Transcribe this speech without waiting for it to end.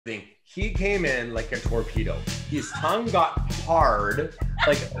He came in like a torpedo. His tongue got hard,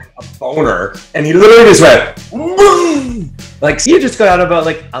 like a boner, and he literally just went boom! Like he just got out of a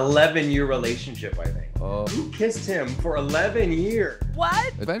 11-year relationship, I think. Oh. Who kissed him for 11 years?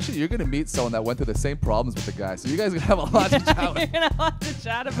 What? Eventually, you're gonna meet someone that went through the same problems with the guy, so you guys are gonna have a lot to chat You're about. gonna have a lot to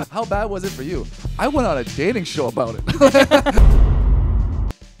chat about. How bad was it for you? I went on a dating show about it.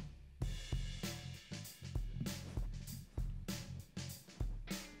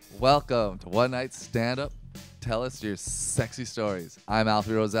 Welcome to One Night Stand Up. Tell us your sexy stories. I'm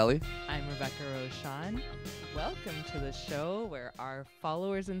Alfie Roselli. I'm Rebecca Rochon. Welcome to the show where our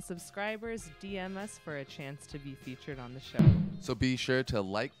followers and subscribers DM us for a chance to be featured on the show. So be sure to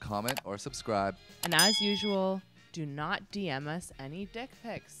like, comment, or subscribe. And as usual, do not DM us any dick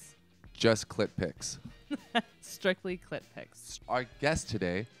pics. Just clit pics. Strictly clit pics. Our guest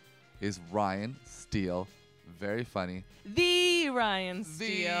today is Ryan Steele. Very funny. The Ryan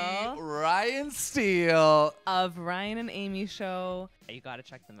Steele. The Ryan Steele. Of Ryan and Amy Show. You gotta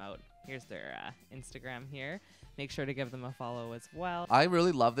check them out. Here's their Instagram here. Make sure to give them a follow as well. I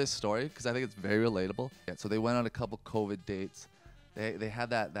really love this story because I think it's very relatable. Yeah, so they went on a couple COVID dates. They had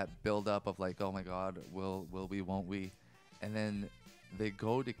that build up of like, oh my God, will we, won't we? And then they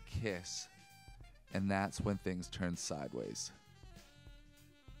go to kiss, and that's when things turn sideways.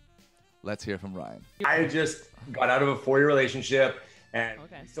 Let's hear from Ryan. I just got out of a 4-year relationship and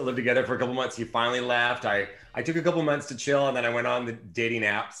we still lived together for a couple months. He finally left. I took a couple months to chill, and then I went on the dating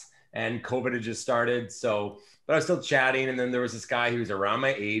apps, and COVID had just started. But I was still chatting. And then there was this guy who was around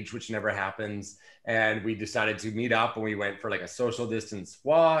my age, which never happens. And we decided to meet up, and we went for like a social distance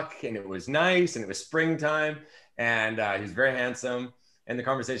walk, and it was nice, and it was springtime, and he was very handsome, and the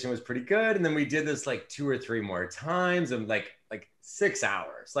conversation was pretty good. And then we did this like 2 or 3 more times, and like 6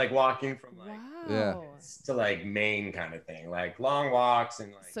 hours, like walking from to like Maine kind of thing, like long walks.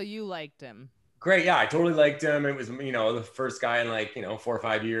 And like, so you liked him? Great. Yeah, I totally liked him. It was, the first guy in 4 or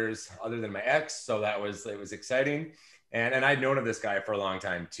 5 years other than my ex. So it was exciting. And I'd known of this guy for a long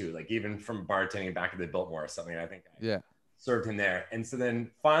time too, like even from bartending back at the Biltmore or something. I think I served him there. And so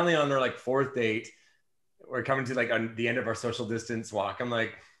then finally on their 4th date, we're coming to on the end of our social distance walk. I'm like,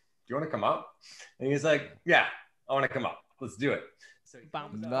 do you want to come up? And he's like, yeah, I want to come up. Let's do it. So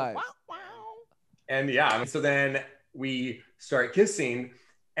nice. And so then we start kissing,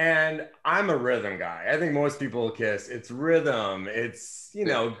 and I'm a rhythm guy. I think most people kiss. It's rhythm. It's,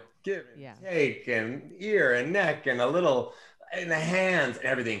 give and take and ear and neck and a little in the hands and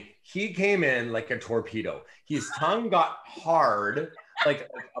everything. He came in like a torpedo. His tongue got hard, like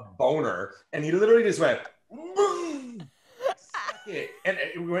a boner, and he literally just went, boom, and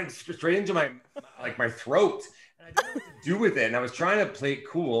it went straight into my throat. And I didn't know what to do with it. And I was trying to play it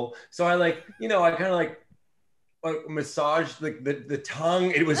cool. So I I kind of massaged the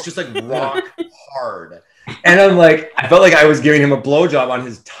tongue. It was just rock hard. And I'm I felt like I was giving him a blowjob on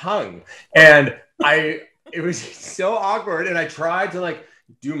his tongue. And it was so awkward. And I tried to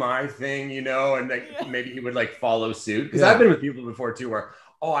do my thing, and maybe he would follow suit. Because I've been with people before too, where,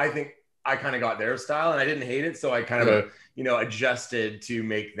 I think I kind of got their style and I didn't hate it. So I kind of, adjusted to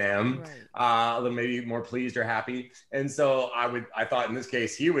make them a little maybe more pleased or happy. And so I thought in this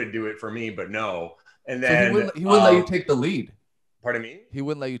case, he would do it for me, but no. And then so he wouldn't let you take the lead. Pardon me? He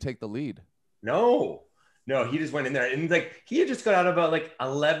wouldn't let you take the lead. No, he just went in there and he had just got out of a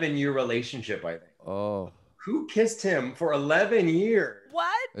 11-year relationship, I think. Oh. Who kissed him for 11 years?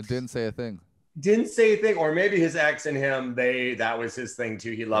 What? It didn't say a thing. Didn't say a thing. Or maybe his ex and him, that was his thing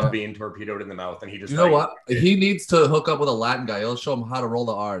too. He loved being torpedoed in the mouth, and he just, you know what? He needs to hook up with a Latin guy. He'll show him how to roll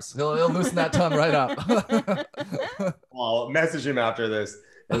the R's. He'll loosen that tongue right up. I'll message him after this.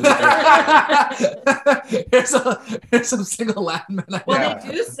 Here's some single Latin men. Well, they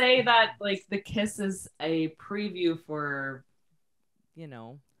do say that the kiss is a preview for,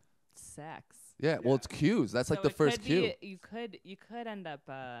 sex. Yeah, well, it's cues. That's so the first cue. You could end up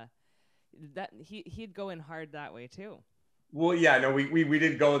that he'd go in hard that way too. Well, yeah, no, we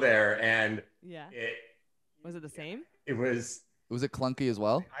did go there, and was it the same? It was. Was it clunky as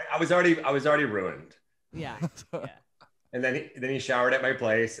well? I was already ruined. Yeah. And then he showered at my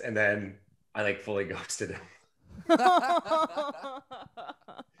place, and then I fully ghosted him.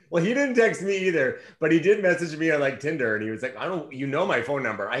 Well, he didn't text me either, but he did message me on Tinder, and he was like, my phone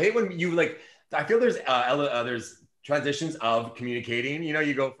number. I hate when you I feel there's transitions of communicating.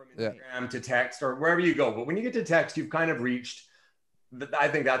 You go from Instagram to text or wherever you go, but when you get to text, you've kind of reached. I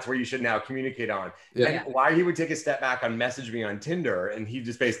think that's where you should now communicate on. Yeah. And why he would take a step back and message me on Tinder, and he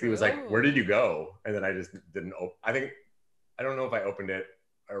just basically was like, "Where did you go?" And then I just didn't. I don't know if I opened it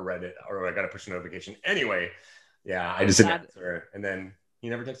or read it or I got a push notification. Anyway, I just didn't answer. And then he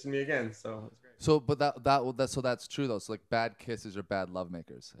never texted me again. So it's great. So, but that's true though. So like bad kisses are bad love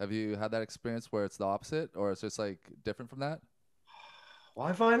makers. Have you had that experience where it's the opposite, or it's just like different from that? Well,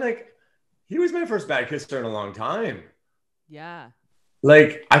 I find like he was my first bad kisser in a long time. Yeah.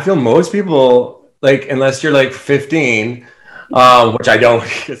 Like I feel most people like unless you're like 15, which I don't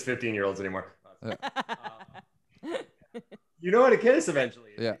kiss 15-year-olds anymore. You know how to kiss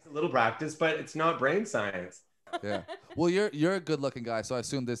eventually. It takes a little practice, but it's not brain science. Yeah. Well, you're a good-looking guy, so I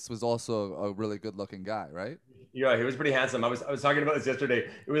assume this was also a really good-looking guy, right? Yeah, he was pretty handsome. I was talking about this yesterday.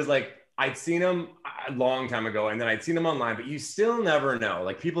 It was like I'd seen him a long time ago, and then I'd seen him online, but you still never know.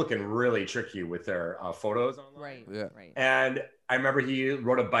 Like people can really trick you with their photos online. Right. Yeah. Right. And I remember he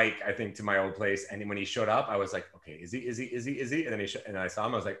rode a bike, I think, to my old place, and when he showed up, I was like, okay, is he? And then and I saw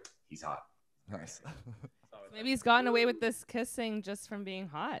him. I was like, he's hot. Nice. Maybe he's gotten away with this kissing just from being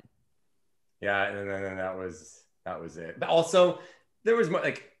hot. Yeah, and then that was it. But also, there was more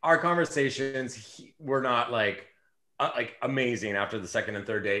like our conversations were not like amazing after the second and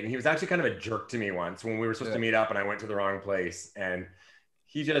third date, and he was actually kind of a jerk to me once when we were supposed to meet up, and I went to the wrong place, and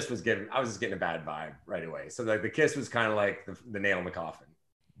he just was I was just getting a bad vibe right away. So like the kiss was kind of like the nail in the coffin.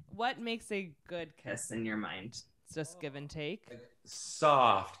 What makes a good kiss? Kiss in your mind. It's just give and take. Like,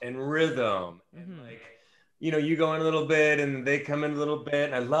 soft and rhythm, and like you go in a little bit and they come in a little bit.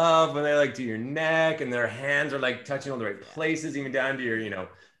 And I love when they like do your neck and their hands are like touching all the right places, even down to your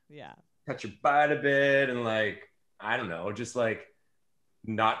touch your butt a bit, and like I don't know, just like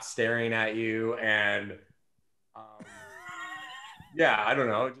not staring at you, and yeah, I don't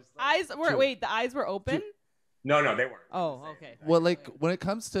know, just like, the eyes were open. No, they weren't. Oh, okay. Well, like when it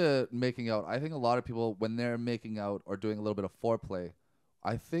comes to making out, I think a lot of people when they're making out or doing a little bit of foreplay,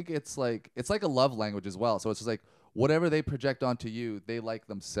 I think it's like a love language as well. So it's just like whatever they project onto you, they like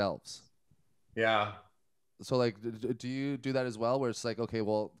themselves. Yeah. So like, do you do that as well? Where it's like, okay,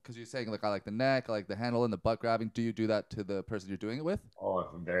 well, because you're saying like I like the neck, I like the handle and the butt grabbing. Do you do that to the person you're doing it with? Oh,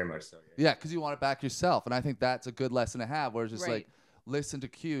 very much so. Yeah, because you want it back yourself, and I think that's a good lesson to have. Where it's just like listen to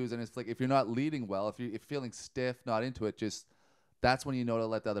cues, and it's like if you're not leading well, if you're feeling stiff, not into it, just that's when you know to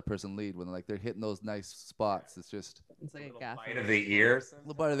let the other person lead. When like they're hitting those nice spots, it's like a gaff. Bite of the ear. A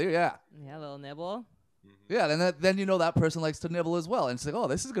little bite of the ear, yeah. Yeah, a little nibble. Yeah, then you know that person likes to nibble as well, and it's like, oh,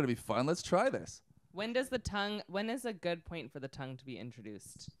 this is gonna be fun. Let's try this. When is a good point for the tongue to be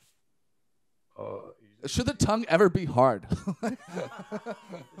introduced? Should the tongue ever be hard?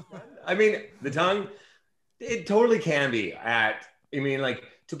 I mean, the tongue, it totally can be like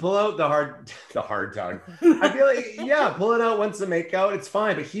to pull out the hard tongue. I feel like, yeah, pull it out once the make out, it's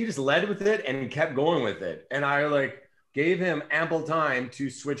fine. But he just led with it and kept going with it. And I like gave him ample time to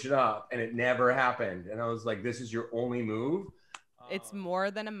switch it up, and it never happened. And I was like, this is your only move? It's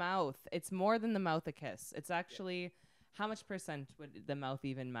more than a mouth. It's more than the mouth a kiss. It's actually, how much percent would the mouth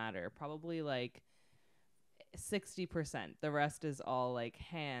even matter? Probably like 60%. The rest is all like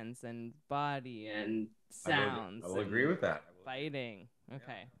hands and body and sounds. I will agree with that. Biting.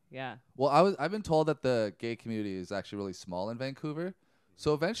 Okay. Yeah. Well, I've been told that the gay community is actually really small in Vancouver.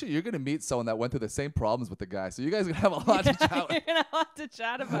 So eventually you're going to meet someone that went through the same problems with the guy. So you guys are going to have a lot to chat You're going to have a lot to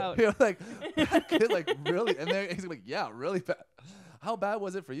chat about. You're like, that kid, like, really? And then he's like, yeah, really bad. How bad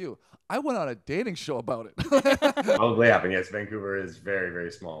was it for you? I went on a dating show about it. Probably happened. Yes, Vancouver is very,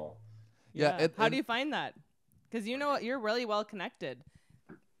 very small. Yeah. How do you find that? Because you're really well connected.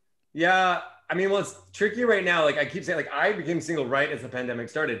 Yeah. I mean, well, it's tricky right now. Like I keep saying, like I became single right as the pandemic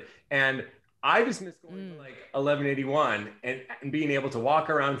started. And I just miss going to like 1181 and being able to walk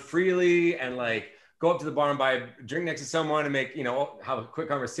around freely and like go up to the bar and buy a drink next to someone and make, have a quick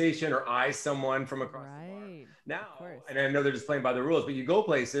conversation or eye someone from across the bar. Now, and I know they're just playing by the rules, but you go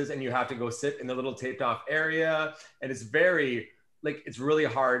places and you have to go sit in the little taped off area. And it's it's really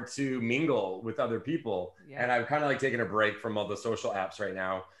hard to mingle with other people. Yeah. And I've kind of like taken a break from all the social apps right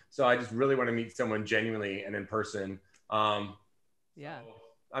now. So I just really want to meet someone genuinely and in person. Yeah. So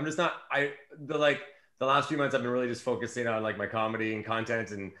I'm just not, the last few months I've been really just focusing on like my comedy and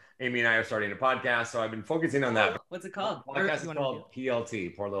content, and Amy and I are starting a podcast. So I've been focusing on that. What's it called? The podcast is called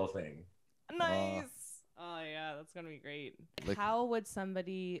PLT, Poor Little Thing. Nice. Oh yeah, that's going to be great. How would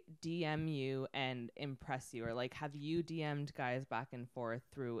somebody DM you and impress you? Or like, have you DM'd guys back and forth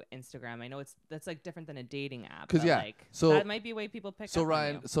through Instagram? I know that's like different than a dating app. Because that might be a way people pick up on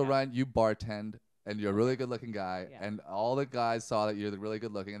you. Ryan, you bartend. And you're a really good looking guy, and all the guys saw that you're really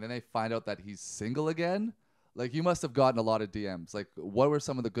good looking, and then they find out that he's single again. Like, you must have gotten a lot of DMs. Like, what were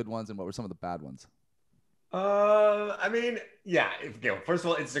some of the good ones and what were some of the bad ones? I mean, yeah. First of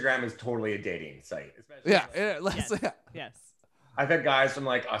all, Instagram is totally a dating site. Yes. Yes. I've had guys from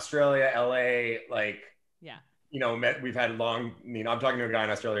like Australia, LA, like we've had long, I'm talking to a guy in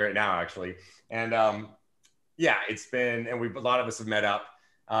Australia right now, actually. And yeah, it's been, and a lot of us have met up.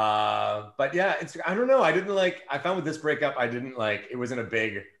 But yeah, I don't know. I found with this breakup, it wasn't a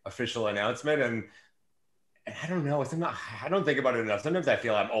big official announcement. And I don't know. I don't think about it enough. Sometimes I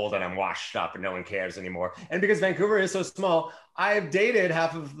feel I'm old and I'm washed up and no one cares anymore. And because Vancouver is so small, I've dated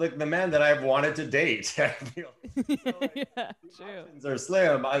half of the men that I've wanted to date. I feel yeah, true. Options are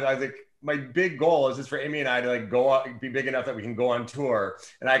slim. I think my big goal is just for Amy and I to go out, be big enough that we can go on tour,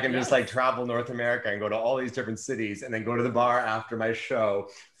 and I can just travel North America and go to all these different cities, and then go to the bar after my show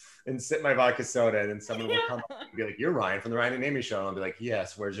and sip my vodka soda, and then someone will come up and be like, "You're Ryan from the Ryan and Amy show," and I'll be like,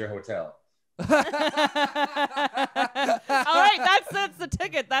 "Yes, where's your hotel?" All right, that's the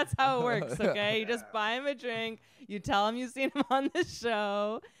ticket. That's how it works. Okay, you just buy him a drink, you tell him you've seen him on the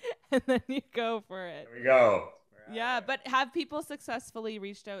show, and then you go for it. There we go. Yeah, but have people successfully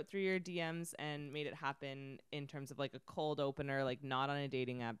reached out through your DMs and made it happen in terms of a cold opener, not on a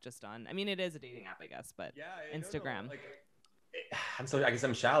dating app, just on? I mean, it is a dating app, I guess, but Instagram. I guess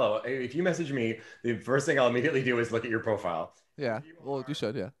I'm shallow. If you message me, the first thing I'll immediately do is look at your profile. Yeah, well, you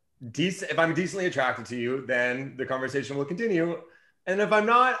should, yeah. If I'm decently attracted to you, then the conversation will continue. And if I'm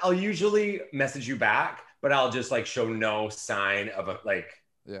not, I'll usually message you back, but I'll just show no sign of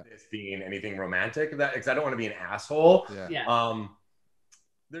this being anything romantic, because I don't want to be an asshole.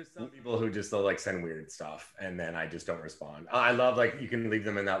 There's some people who just they'll send weird stuff, and then I just don't respond. I love you can leave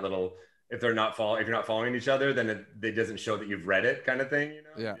them in that little, if you're not following each other, then it doesn't show that you've read it, kind of thing.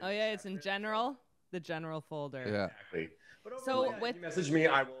 Yeah. Oh yeah, it's in the general folder. Yeah. Exactly. But if you message me,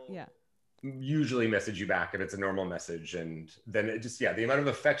 I will usually message you back if it's a normal message, and then it just the amount of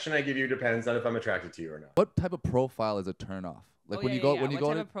affection I give you depends on if I'm attracted to you or not. What type of profile is a turn off? What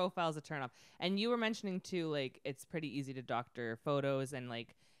type of profile is a turn off? And you were mentioning too, it's pretty easy to doctor photos, and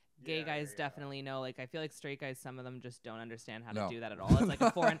gay guys definitely know. I feel like straight guys, some of them just don't understand how to do that at all. It's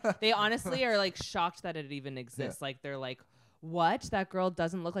a foreign. They honestly are shocked that it even exists. Yeah. They're like, what? That girl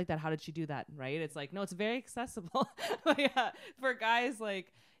doesn't look like that. How did she do that? Right? It's no, it's very accessible. For guys,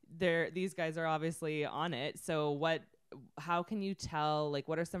 these guys are obviously on it. So how can you tell,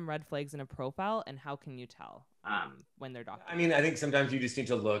 what are some red flags in a profile, and how can you tell when they're doctoring? I mean, I think sometimes you just need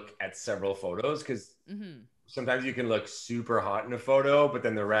to look at several photos, because sometimes you can look super hot in a photo, but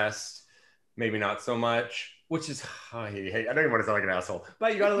then the rest, maybe not so much. Which is, I don't even want to sound like an asshole,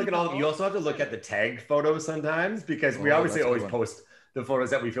 but you got to look at all of them. You also have to look at the tagged photos sometimes, because we obviously always post the photos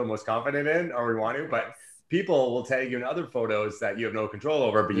that we feel most confident in, or we want to, but people will tag you in other photos that you have no control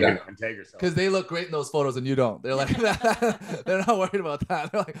over, but you can untag yourself. Because they look great in those photos and you don't. They're they're not worried about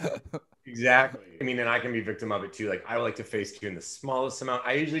that. They're exactly. I mean, and I can be victim of it too. I like to face tune the smallest amount.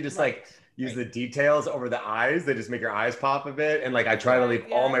 I usually just use the details over the eyes. They just make your eyes pop a bit. And I try to leave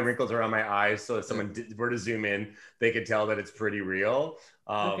all my wrinkles around my eyes, so if someone were to zoom in, they could tell that it's pretty real.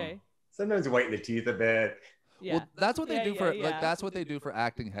 Sometimes whiten the teeth a bit. Yeah. Well, that's what they do for that's what they do for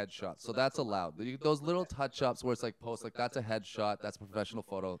acting headshots. So that's allowed. Those little touch ups where it's post that's a headshot, that's a professional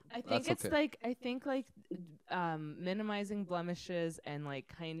photo. I think it's okay. Minimizing blemishes and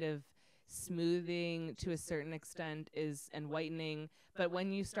kind of smoothing to a certain extent and whitening, but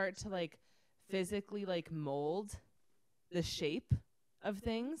when you start to physically mold the shape of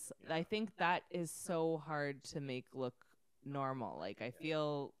things, I think that is so hard to make look normal. I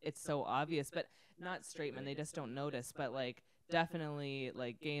feel it's so obvious, but not straight men, they just don't notice, but definitely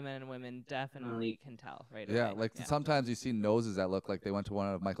gay men and women definitely can tell right away. Sometimes you see noses that look like they went to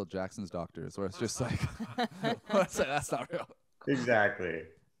one of Michael Jackson's doctors, where it's just that's not real. Exactly.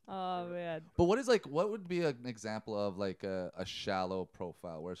 Oh man. But what would be an example of a shallow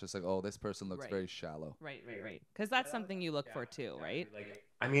profile where it's just oh, this person looks very shallow? Right. Because that's something you look for too, right?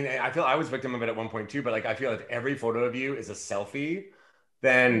 I mean, I feel I was victim of it at one point too, but I feel if every photo of you is a selfie,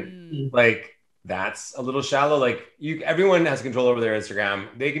 then that's a little shallow. Everyone has control over their Instagram.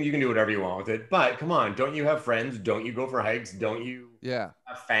 You can do whatever you want with it. But come on, don't you have friends? Don't you go for hikes? Don't you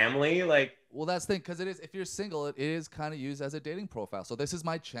have family? Well, that's the thing, because if you're single, it is kind of used as a dating profile. So this is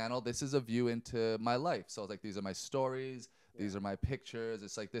my channel. This is a view into my life. So it's these are my stories. These are my pictures.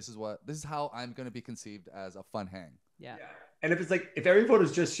 It's this is how I'm going to be conceived as a fun hang. Yeah. And if it's if every photo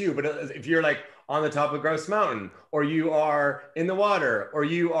is just you, but if you're on the top of Grouse Mountain, or you are in the water, or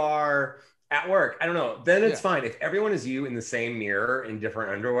you are at work, I don't know, then it's fine. If everyone is you in the same mirror in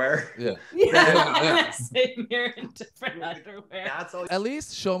different underwear. Same mirror in different underwear. That's all. At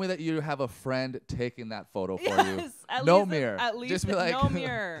least show me that you have a friend taking that photo for you. No mirror. At least just be no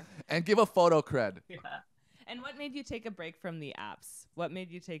mirror. And give a photo cred. Yeah. And what made you take a break from the apps? What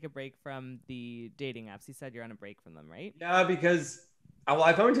made you take a break from the dating apps? You said you're on a break from them, right? Yeah, because Well,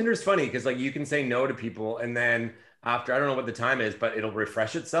 I found Tinder's funny because like you can say no to people, and then after I don't know what the time is, but it'll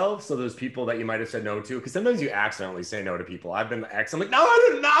refresh itself. So those people that you might have said no to, because sometimes you accidentally say no to people. I've been I'm like, no, I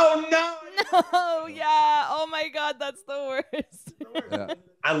didn't, no. No, yeah. Oh my God, that's the worst. Yeah.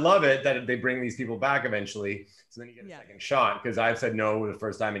 I love it that they bring these people back eventually. So then you get a second shot, because I've said no the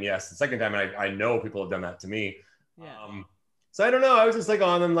first time and yes the second time, and I know people have done that to me. Yeah. So I don't know. I was just like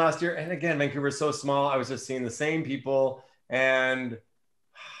on them last year, and again, Vancouver's so small. I was just seeing the same people, and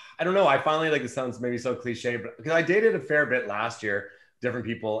I don't know. I finally, like, this sounds maybe so cliche, but because I dated a fair bit last year, different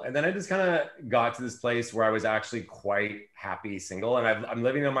people, and then I just kind of got to this place where I was actually quite happy single, and I'm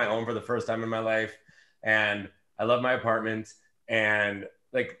living on my own for the first time in my life, and I love my apartment, and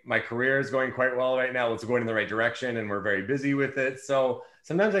like my career is going quite well right now. It's going in the right direction, and we're very busy with it. So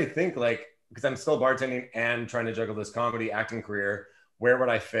sometimes I think, like, because I'm still bartending and trying to juggle this comedy acting career, where would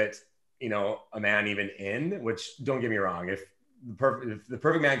I fit, a man even in? Which, don't get me wrong, if the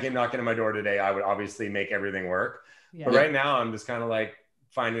perfect man came knocking on my door today, I would obviously make everything work. Yeah. But right now, I'm just kind of like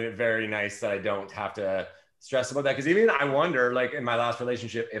finding it very nice that I don't have to stress about that. Because even I wonder, like in my last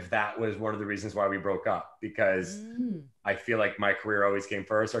relationship, if that was one of the reasons why we broke up. Because I feel like my career always came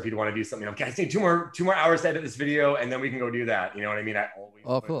first. Or if you'd want to do something, okay, I need two more hours to edit this video, and then we can go do that. You know what I mean? I always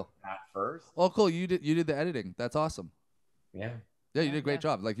put that first. Oh, cool! You did the editing. That's awesome. Yeah. Yeah, you did a great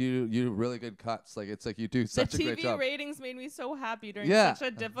job. Like you do really good cuts. Like it's like you do such a great job. The TV ratings made me so happy during such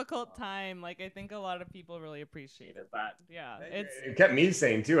a difficult time. Like I think a lot of people really appreciated that. Yeah, it kept me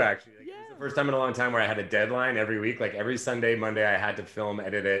sane too. Actually, like, it was the first time in a long time where I had a deadline every week. Like every Sunday, Monday, I had to film,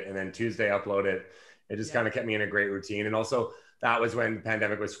 edit it, and then Tuesday upload it. It just kind of kept me in a great routine. And also, that was when the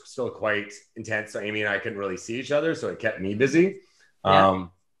pandemic was still quite intense. So Amy and I couldn't really see each other, so it kept me busy. So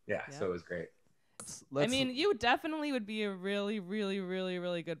it was great. I mean, you definitely would be a really, really, really,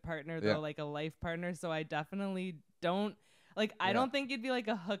 really good partner, though, like a life partner. So I definitely don't I don't think you'd be like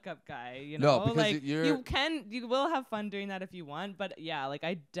a hookup guy, No, because like you will have fun doing that if you want, but like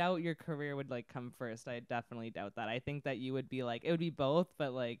I doubt your career would like come first. I definitely doubt that. I think that you would be like, it would be both,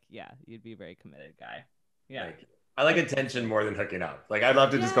 but you'd be a very committed guy. Yeah. I like attention more than hooking up. Like I'd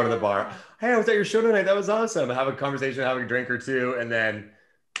love to just go to the bar. Hey, I was at your show tonight. That was awesome. Have a conversation, have a drink or two, and then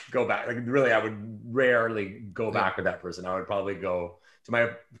go back. Like really, I would rarely go back with that person. I would probably go to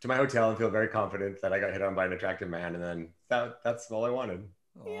my hotel and feel very confident that I got hit on by an attractive man, and then that's all I wanted.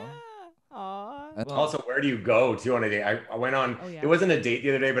 Yeah. Aww. Also, where do you go to on a date? I went on. It wasn't a date the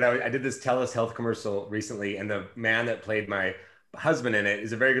other day, but I did this TELUS Health commercial recently, and the man that played my husband in it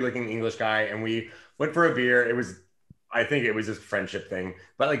is a very good-looking English guy, and we went for a beer. I think it was just a friendship thing,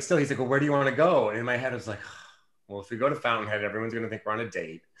 but like still, he's like, "Well, where do you want to go?" And in my head, I was like, well, if we go to Fountainhead, everyone's going to think we're on a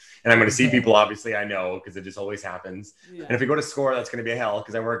date. And I'm going to see people, obviously, I know, because it just always happens. Yeah. And if we go to Score, that's going to be a hell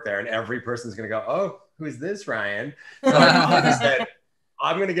because I work there. And every person's going to go, oh, who's this, Ryan? So I said,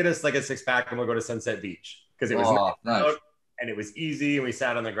 I'm going to get us like a 6-pack and we'll go to Sunset Beach. Because it was nice. And it was easy. And we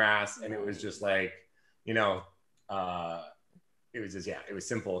sat on the grass. And it was just like, it was just, it was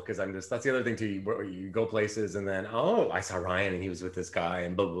simple. Because that's the other thing, too. You go places and then, oh, I saw Ryan and he was with this guy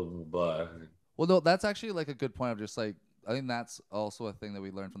and blah, blah, blah, blah. Well, no, that's actually like a good point of just like, I think that's also a thing that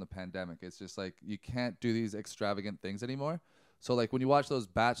we learned from the pandemic. It's just like, you can't do these extravagant things anymore. So like when you watch those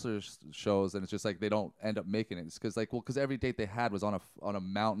Bachelor shows and it's just like, they don't end up making it. It's because every date they had was on a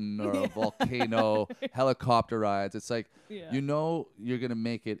mountain or a volcano, helicopter rides. It's like, you're going to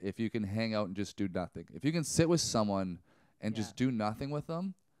make it if you can hang out and just do nothing. If you can sit with someone and just do nothing with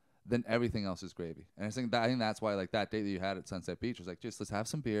them, then everything else is gravy. And I think that's why like that date that you had at Sunset Beach was like, just let's have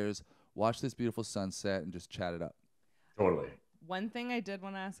some beers, watch this beautiful sunset, and just chat it up. Totally. One thing I did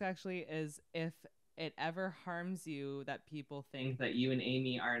want to ask actually is if it ever harms you that people think that you and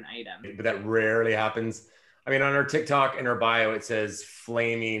Amy are an item. But that rarely happens. I mean, on our TikTok in our bio, it says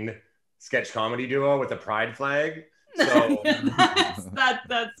flaming sketch comedy duo with a pride flag. So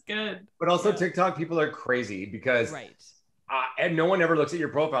that's good. But also TikTok people are crazy because and no one ever looks at your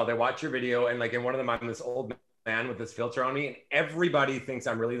profile. They watch your video and like in one of them, I'm this old man with this filter on me and everybody thinks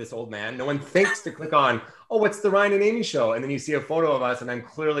I'm really this old man. No one thinks to click on, oh, what's the Ryan and Amy show? And then you see a photo of us and I'm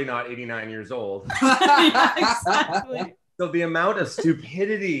clearly not 89 years old. Exactly. So the amount of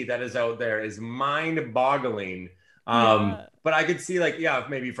stupidity that is out there is mind-boggling. But I could see like,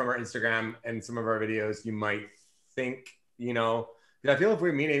 maybe from our Instagram and some of our videos, you might think, I feel if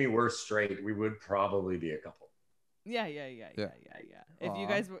me and Amy were straight, we would probably be a couple. Yeah. If you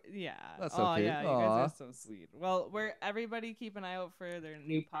guys were, that's so cute. You guys are so sweet. Well, everybody keep an eye out for their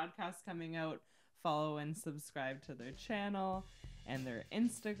new podcast coming out. Follow and subscribe to their channel and their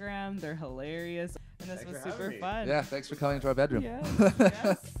Instagram. They're hilarious, and this was super fun. Yeah, thanks for coming to our bedroom.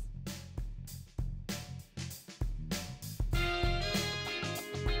 Yes.